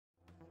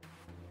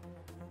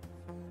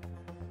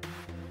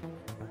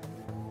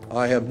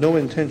I have no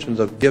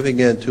intentions of giving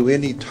in to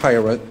any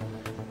tyrant,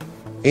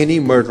 any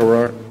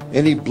murderer,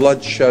 any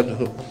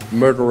bloodshed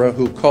murderer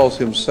who calls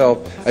himself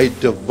a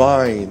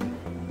divine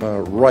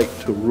right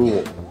to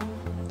rule.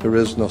 There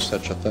is no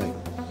such a thing.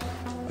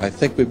 I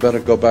think we better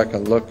go back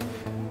and look.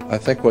 I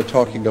think we're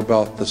talking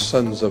about the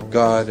sons of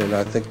God, and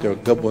I think there are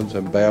good ones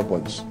and bad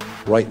ones.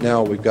 Right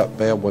now we've got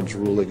bad ones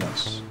ruling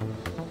us.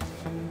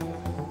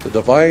 The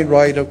divine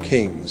right of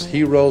kings,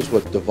 heroes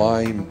with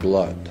divine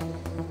blood.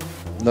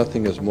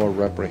 Nothing is more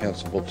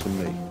reprehensible to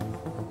me.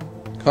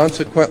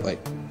 Consequently,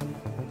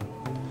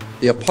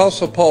 the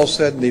Apostle Paul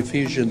said in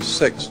Ephesians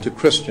 6 to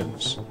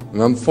Christians,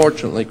 and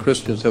unfortunately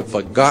Christians have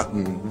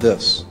forgotten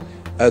this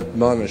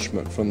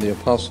admonishment from the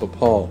Apostle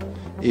Paul.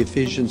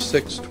 Ephesians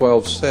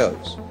 6:12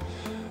 says,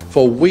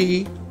 "For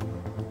we,"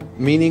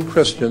 meaning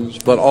Christians,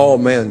 but all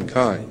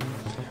mankind,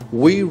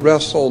 "we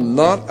wrestle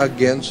not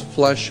against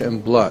flesh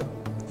and blood,"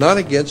 not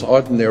against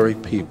ordinary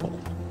people.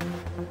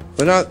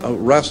 We're not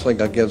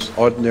wrestling against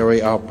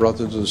ordinary our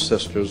brothers and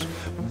sisters,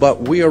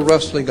 but we are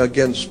wrestling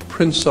against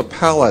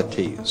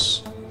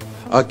principalities,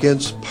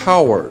 against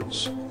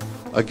powers,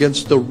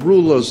 against the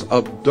rulers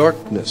of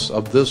darkness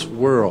of this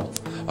world,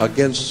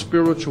 against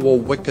spiritual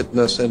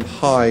wickedness in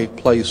high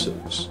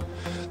places.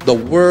 The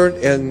word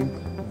in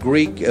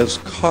Greek is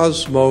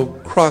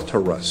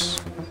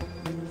Cosmocratorus.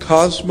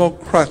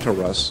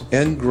 Cosmocratorus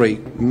in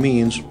Greek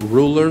means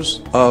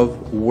rulers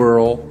of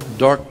world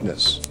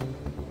darkness.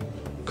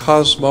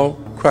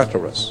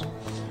 Cosmocratorus,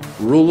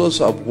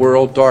 rulers of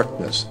world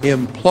darkness,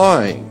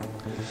 implying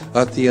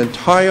that the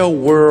entire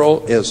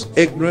world is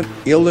ignorant,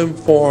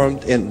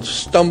 ill-informed, and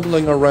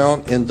stumbling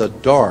around in the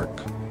dark,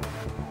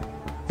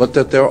 but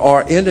that there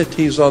are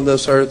entities on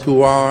this earth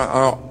who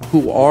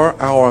are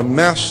our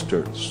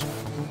masters,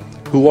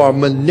 who are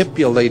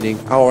manipulating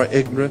our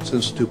ignorance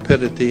and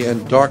stupidity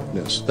and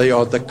darkness. They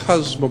are the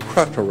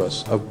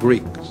Cosmocratorus of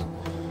Greeks.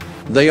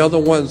 They are the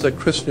ones that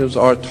Christians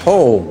are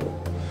told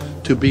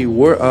to be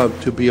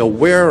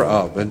aware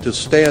of and to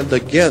stand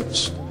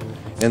against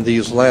in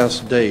these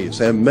last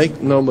days. And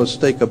make no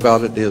mistake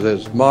about it, it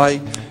is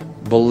my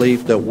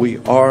belief that we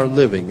are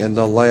living in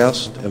the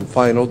last and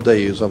final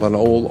days of an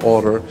old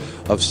order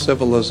of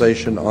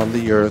civilization on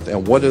the earth,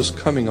 and what is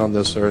coming on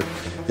this earth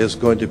is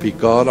going to be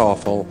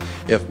god-awful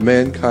if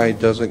mankind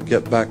doesn't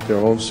get back their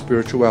own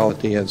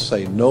spirituality and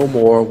say, no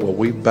more will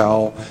we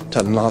bow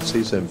to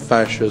Nazis and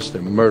fascists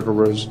and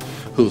murderers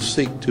who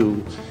seek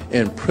to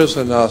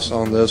imprison us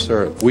on this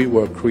earth. We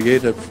were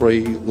created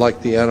free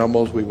like the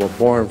animals. We were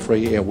born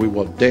free, and we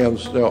will damn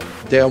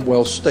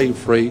well stay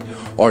free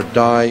or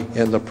die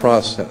in the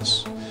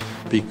process.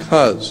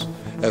 Because,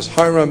 as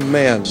Hiram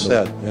Mann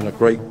said in a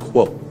great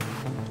quote,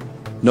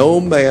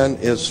 no man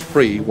is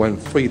free when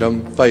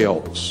freedom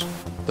fails.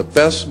 The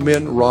best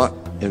men rot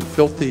in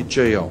filthy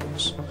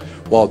jails,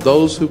 while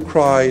those who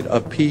cried,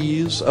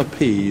 appease,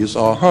 appease,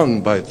 are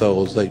hung by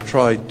those they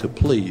tried to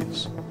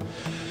please.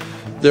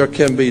 There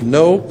can be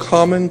no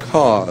common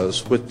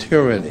cause with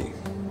tyranny.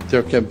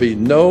 There can be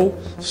no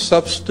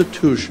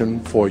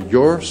substitution for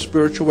your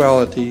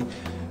spirituality,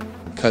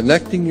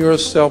 connecting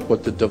yourself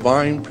with the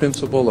divine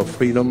principle of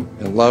freedom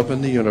and love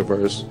in the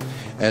universe.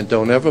 And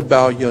don't ever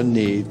bow your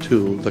knee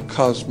to the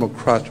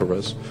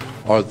Cosmocratorus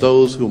or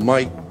those who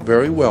might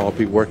very well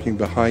be working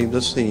behind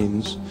the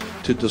scenes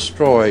to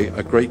destroy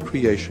a great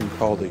creation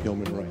called the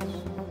human race.